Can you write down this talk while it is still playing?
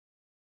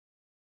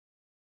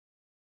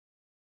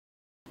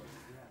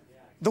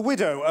The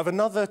widow of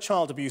another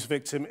child abuse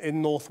victim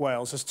in North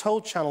Wales has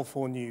told Channel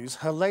 4 News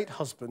her late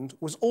husband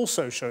was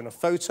also shown a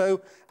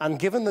photo and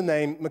given the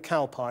name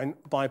McAlpine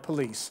by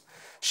police.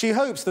 She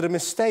hopes that a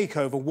mistake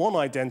over one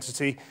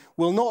identity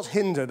will not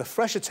hinder the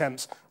fresh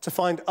attempts to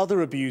find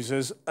other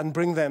abusers and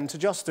bring them to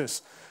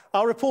justice.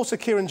 Our reporter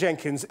Kieran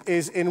Jenkins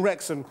is in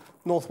Wrexham,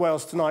 North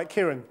Wales tonight.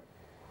 Kieran.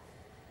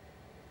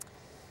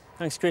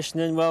 Thanks,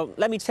 Christian. Well,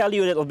 let me tell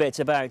you a little bit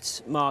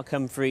about Mark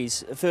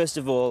Humphreys. First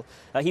of all,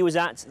 he was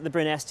at the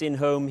Bryn Estyn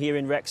home here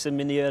in Wrexham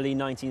in the early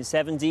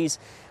 1970s.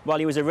 While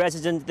he was a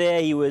resident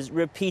there, he was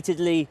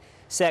repeatedly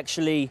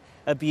sexually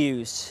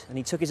abused, and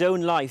he took his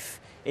own life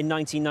in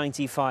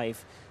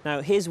 1995. Now,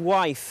 his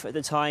wife at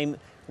the time,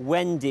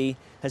 Wendy,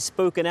 has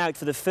spoken out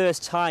for the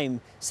first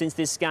time since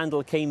this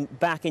scandal came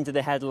back into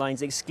the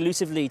headlines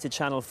exclusively to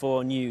Channel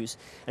 4 News.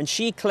 And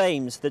she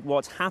claims that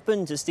what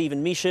happened to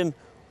Stephen Measham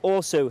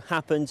also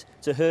happened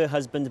to her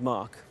husband,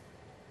 Mark.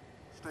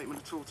 Statement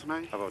at all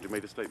tonight? I've already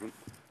made a statement.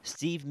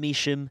 Steve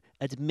Measham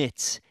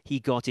admits he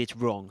got it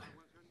wrong.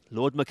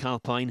 Lord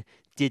McAlpine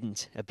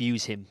didn't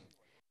abuse him.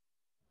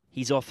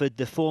 He's offered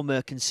the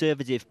former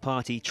Conservative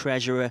Party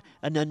treasurer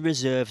an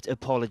unreserved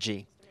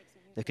apology.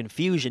 The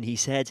confusion, he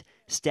said,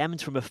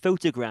 stemmed from a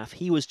photograph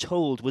he was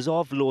told was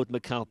of Lord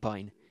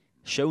McAlpine,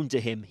 shown to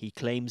him, he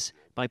claims,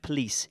 by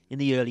police in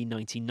the early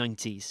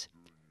 1990s.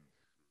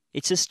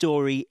 It's a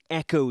story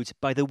echoed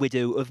by the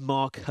widow of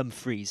Mark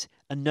Humphreys,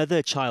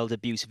 another child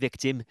abuse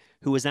victim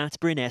who was at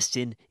Bryn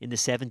Estyn in the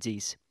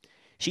 70s.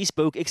 She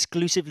spoke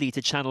exclusively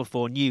to Channel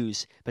 4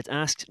 News, but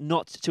asked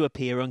not to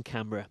appear on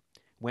camera.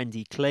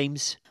 Wendy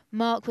claims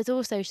Mark was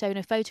also shown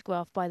a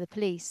photograph by the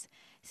police.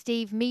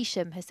 Steve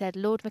Measham has said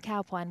Lord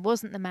McAlpine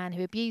wasn't the man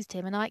who abused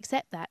him, and I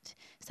accept that.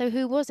 So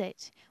who was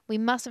it? We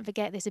mustn't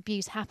forget this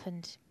abuse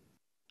happened.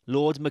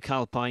 Lord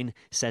McAlpine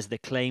says the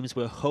claims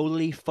were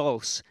wholly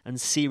false and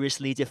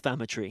seriously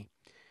defamatory.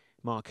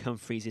 Mark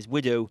Humphreys'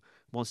 widow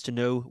wants to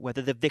know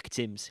whether the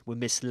victims were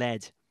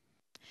misled.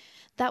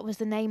 That was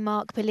the name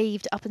Mark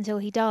believed up until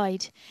he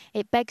died.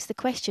 It begs the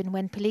question,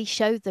 when police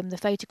showed them the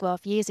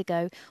photograph years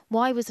ago,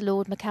 why was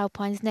Lord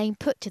McAlpine's name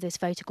put to this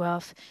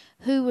photograph?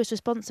 Who was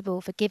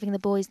responsible for giving the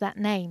boys that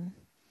name?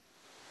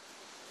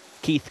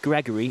 Keith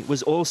Gregory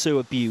was also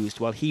abused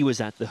while he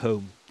was at the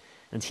home,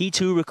 and he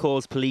too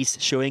recalls police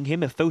showing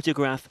him a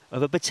photograph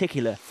of a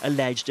particular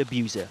alleged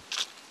abuser.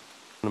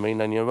 I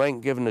mean, and you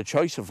ain't given a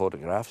choice of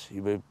photographs.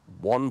 You have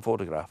one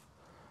photograph.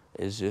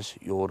 Is this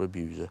your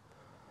abuser?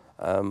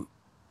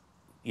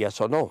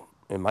 Yes or no?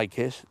 In my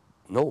case,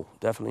 no,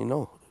 definitely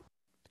no.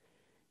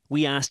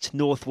 We asked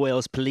North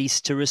Wales Police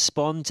to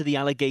respond to the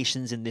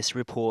allegations in this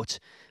report,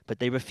 but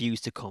they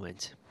refused to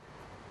comment.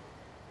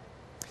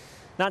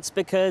 That's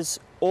because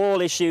all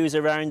issues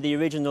around the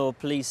original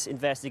police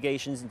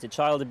investigations into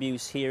child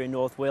abuse here in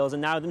North Wales are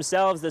now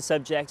themselves the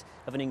subject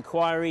of an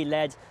inquiry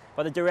led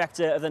by the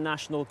Director of the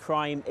National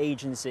Crime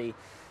Agency.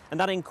 And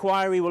that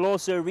inquiry will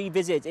also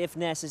revisit, if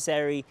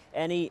necessary,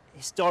 any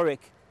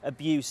historic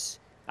abuse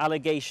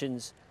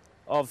allegations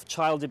of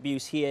child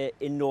abuse here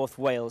in North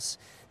Wales.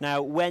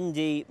 Now,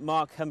 Wendy,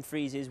 Mark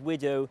Humphreys'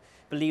 widow,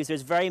 believes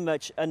there's very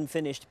much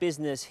unfinished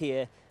business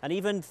here, and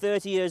even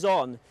 30 years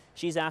on,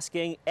 she's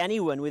asking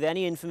anyone with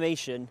any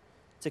information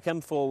to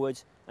come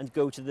forward and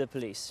go to the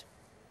police.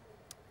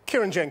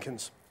 Kieran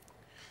Jenkins.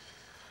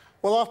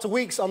 Well, after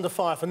weeks under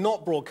fire for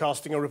not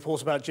broadcasting a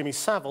report about Jimmy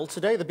Savile,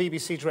 today the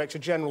BBC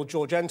Director-General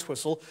George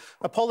Entwistle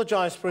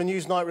apologised for a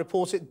Newsnight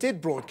report it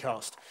did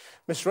broadcast.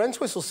 Mr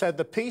Entwistle said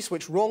the piece,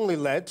 which wrongly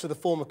led to the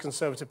former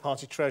Conservative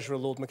Party treasurer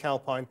Lord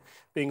McAlpine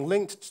being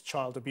linked to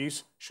child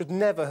abuse, should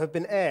never have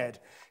been aired.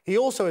 He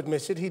also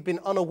admitted he'd been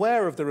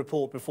unaware of the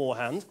report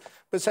beforehand,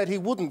 but said he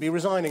wouldn't be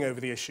resigning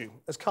over the issue,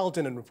 as Carl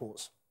Dinnan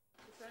reports.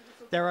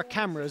 There are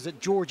cameras at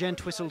George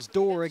Entwistle's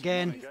door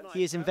again.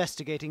 He is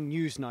investigating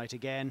Newsnight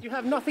again. You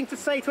have nothing to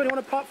say to anyone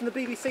apart from the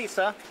BBC,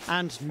 sir?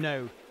 And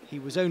no, he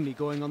was only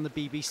going on the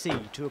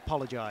BBC to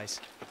apologise.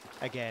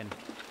 Again.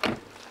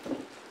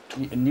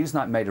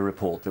 Newsnight made a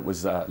report that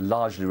was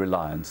largely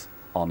reliant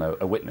on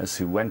a witness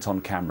who went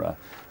on camera,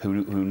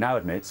 who now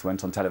admits,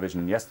 went on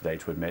television yesterday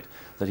to admit,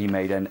 that he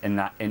made an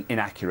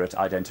inaccurate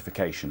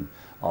identification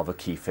of a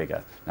key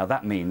figure. Now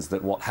that means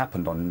that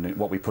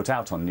what we put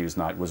out on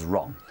Newsnight was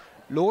wrong.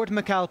 Lord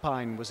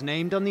McAlpine was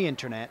named on the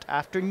internet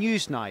after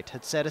Newsnight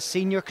had said a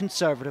senior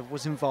Conservative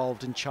was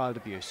involved in child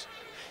abuse.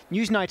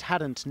 Newsnight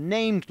hadn't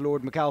named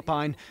Lord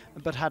McAlpine,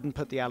 but hadn't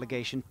put the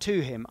allegation to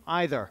him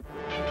either.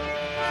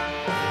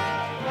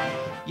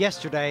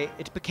 Yesterday,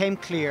 it became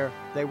clear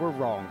they were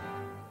wrong.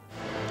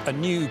 A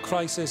new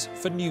crisis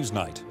for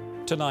Newsnight.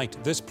 Tonight,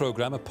 this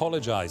programme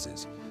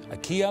apologises. A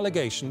key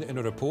allegation in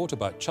a report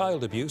about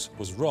child abuse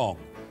was wrong.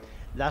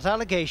 That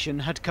allegation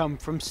had come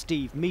from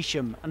Steve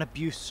Measham, an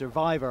abuse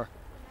survivor.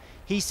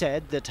 He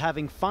said that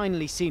having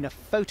finally seen a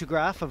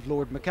photograph of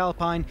Lord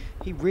McAlpine,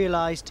 he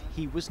realised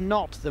he was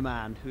not the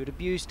man who had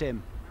abused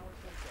him.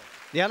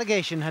 The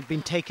allegation had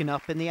been taken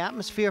up in the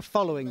atmosphere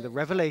following the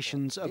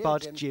revelations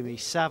about Jimmy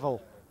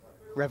Savile.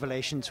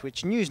 Revelations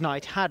which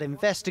Newsnight had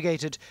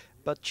investigated,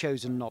 but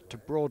chosen not to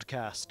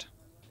broadcast.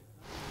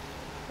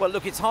 Well,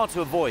 look, it's hard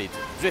to avoid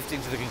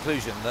drifting to the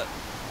conclusion that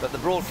the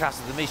broadcast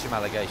of the Measham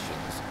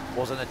allegations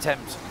was an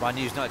attempt by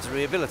Newsnight to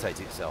rehabilitate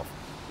itself.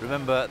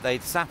 Remember,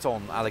 they'd sat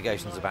on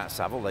allegations about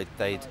Savile.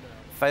 They'd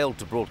failed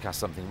to broadcast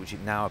something which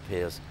it now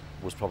appears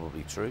was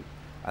probably true.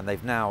 And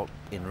they've now,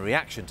 in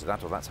reaction to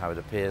that, or that's how it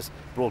appears,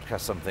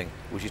 broadcast something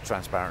which is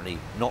transparently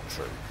not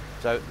true.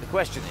 So the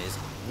question is,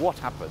 what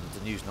happened to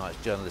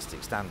Newsnight's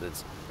journalistic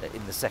standards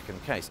in the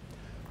second case?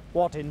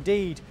 What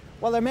indeed?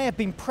 Well, there may have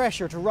been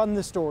pressure to run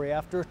the story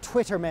after a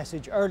Twitter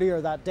message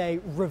earlier that day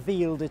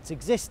revealed its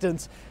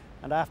existence,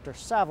 and after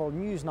Savile,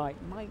 Newsnight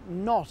might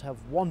not have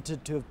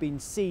wanted to have been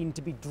seen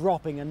to be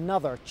dropping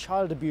another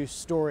child abuse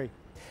story.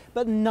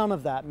 But none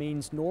of that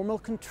means normal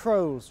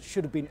controls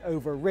should have been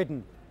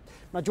overridden.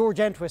 Now,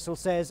 George Entwistle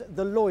says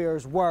the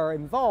lawyers were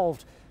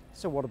involved,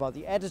 so what about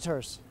the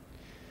editors?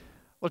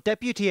 Well,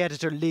 Deputy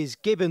Editor Liz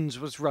Gibbons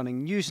was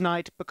running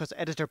Newsnight because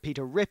Editor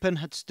Peter Rippon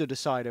had stood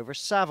aside over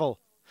Savile.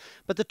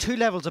 But the two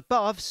levels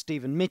above,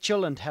 Stephen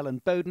Mitchell and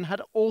Helen Bowden,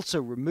 had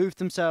also removed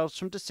themselves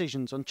from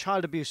decisions on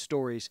child abuse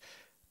stories.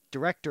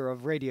 Director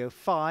of Radio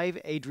 5,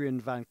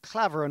 Adrian Van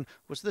Claveren,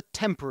 was the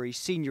temporary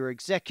senior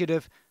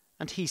executive,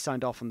 and he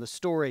signed off on the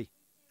story.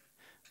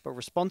 But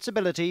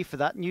responsibility for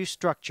that new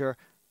structure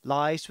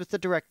lies with the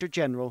Director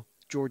General,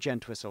 George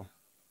Entwistle.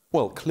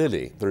 Well,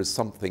 clearly there is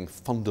something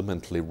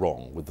fundamentally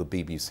wrong with the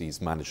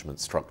BBC's management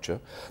structure.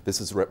 This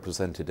has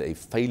represented a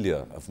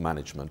failure of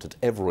management at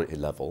every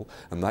level,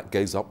 and that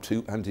goes up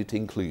to and it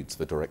includes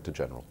the Director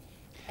General.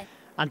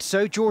 And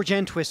so George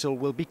Entwistle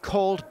will be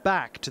called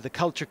back to the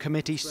Culture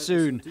Committee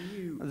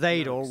soon.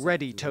 They'd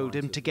already told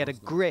him to get a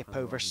grip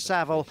over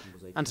Savile,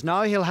 and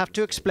now he'll have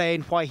to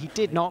explain why he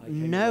did not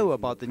know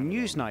about the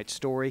Newsnight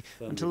story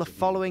until the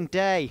following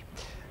day.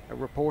 A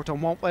report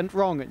on what went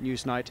wrong at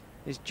Newsnight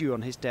is due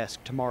on his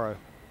desk tomorrow.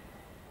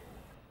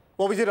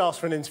 Well, we did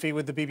ask for an interview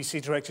with the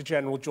BBC Director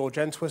General, George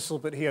Entwistle,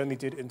 but he only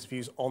did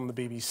interviews on the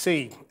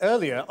BBC.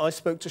 Earlier, I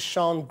spoke to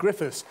Sian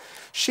Griffiths.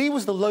 She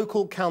was the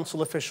local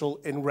council official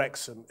in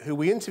Wrexham, who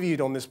we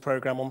interviewed on this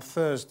programme on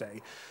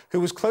Thursday, who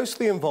was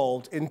closely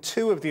involved in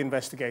two of the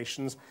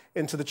investigations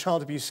into the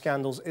child abuse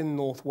scandals in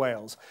North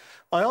Wales.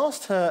 I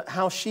asked her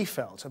how she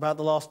felt about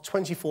the last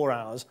 24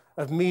 hours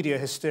of media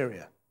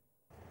hysteria.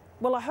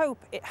 Well, I hope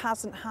it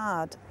hasn't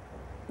had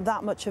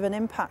that much of an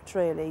impact,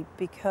 really,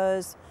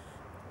 because,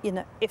 you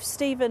know, if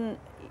Stephen,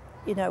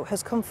 you know,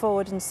 has come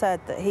forward and said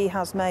that he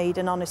has made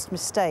an honest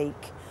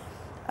mistake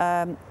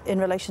in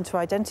relation to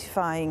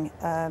identifying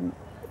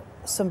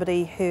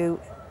somebody who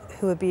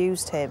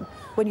abused him,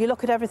 when you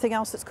look at everything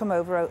else that's come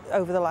over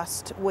the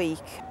last week,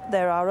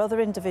 there are other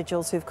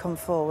individuals who've come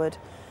forward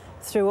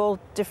through all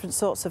different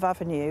sorts of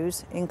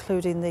avenues,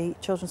 including the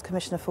Children's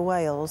Commissioner for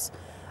Wales,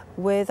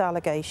 with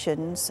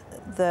allegations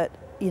that,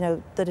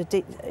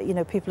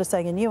 people are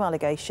saying are new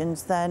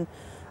allegations. Then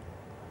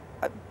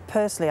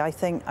personally, I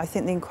think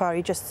the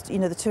inquiry just,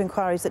 the two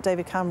inquiries that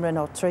David Cameron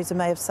or Theresa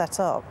May have set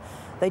up,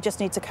 they just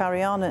need to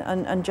carry on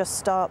and just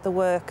start the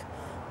work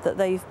that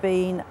they've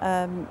been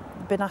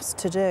asked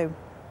to do.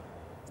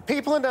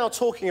 People are now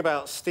talking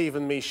about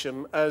Stephen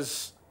Measham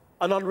as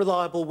an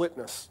unreliable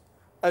witness,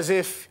 as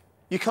if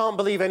you can't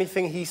believe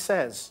anything he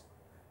says.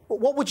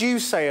 What would you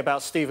say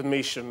about Stephen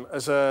Measham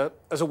as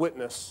a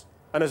witness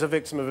and as a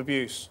victim of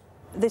abuse?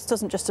 This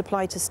doesn't just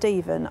apply to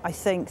Stephen. I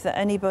think that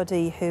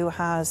anybody who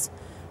has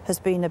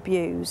been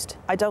abused,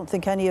 I don't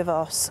think any of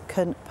us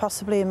can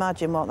possibly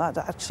imagine what that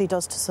actually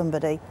does to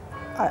somebody.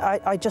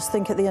 I just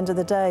think at the end of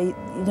the day,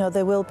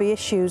 there will be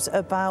issues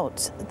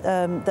about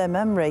their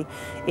memory.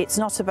 It's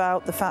not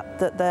about the fact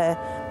that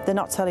they're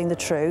not telling the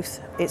truth.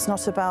 It's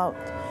not about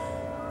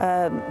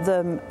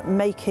them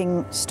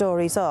making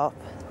stories up.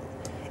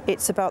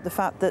 It's about the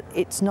fact that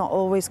it's not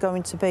always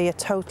going to be a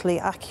totally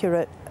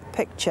accurate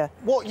picture.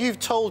 What you've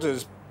told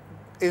us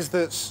is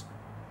that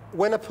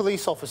when a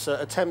police officer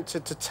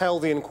attempted to tell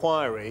the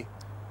inquiry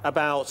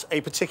about a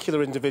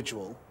particular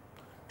individual,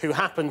 who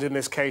happened in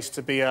this case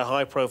to be a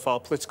high-profile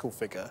political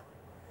figure,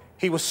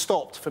 he was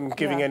stopped from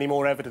giving any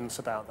more evidence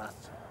about that.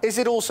 Is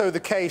it also the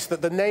case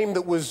that the name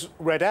that was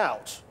read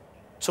out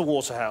to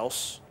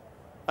Waterhouse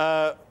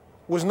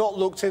was not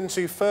looked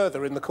into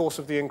further in the course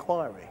of the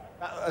inquiry?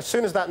 As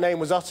soon as that name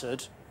was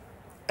uttered,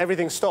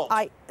 everything stopped.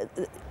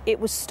 It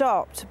was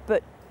stopped,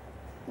 but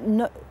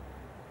no,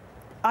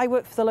 I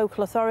work for the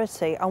local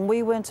authority and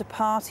we weren't a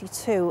party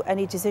to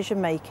any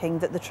decision-making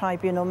that the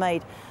tribunal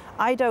made.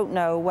 I don't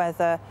know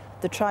whether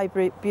the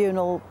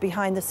tribunal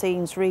behind the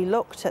scenes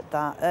re-looked at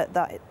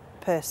that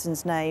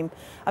person's name.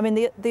 I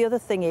mean, the other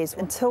thing is,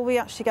 until we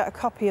actually get a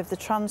copy of the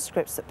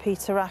transcripts of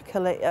Peter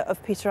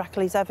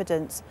Ackley's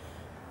evidence,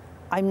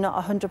 I'm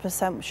not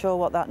 100% sure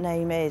what that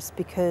name is,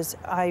 because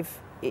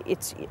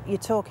you're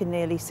talking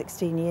nearly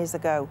 16 years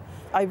ago.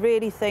 I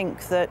really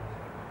think that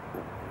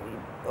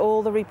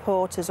all the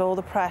reporters, all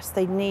the press,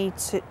 they need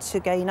to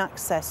gain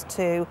access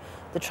to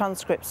the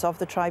transcripts of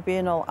the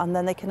tribunal, and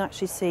then they can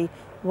actually see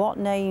what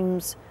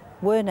names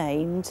were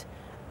named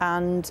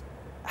and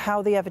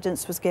how the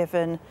evidence was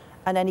given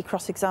and any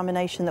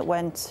cross-examination that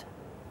went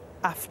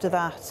after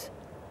that.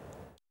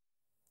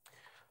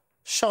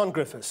 Sian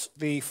Griffiths,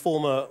 the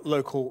former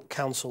local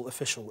council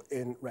official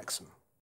in Wrexham.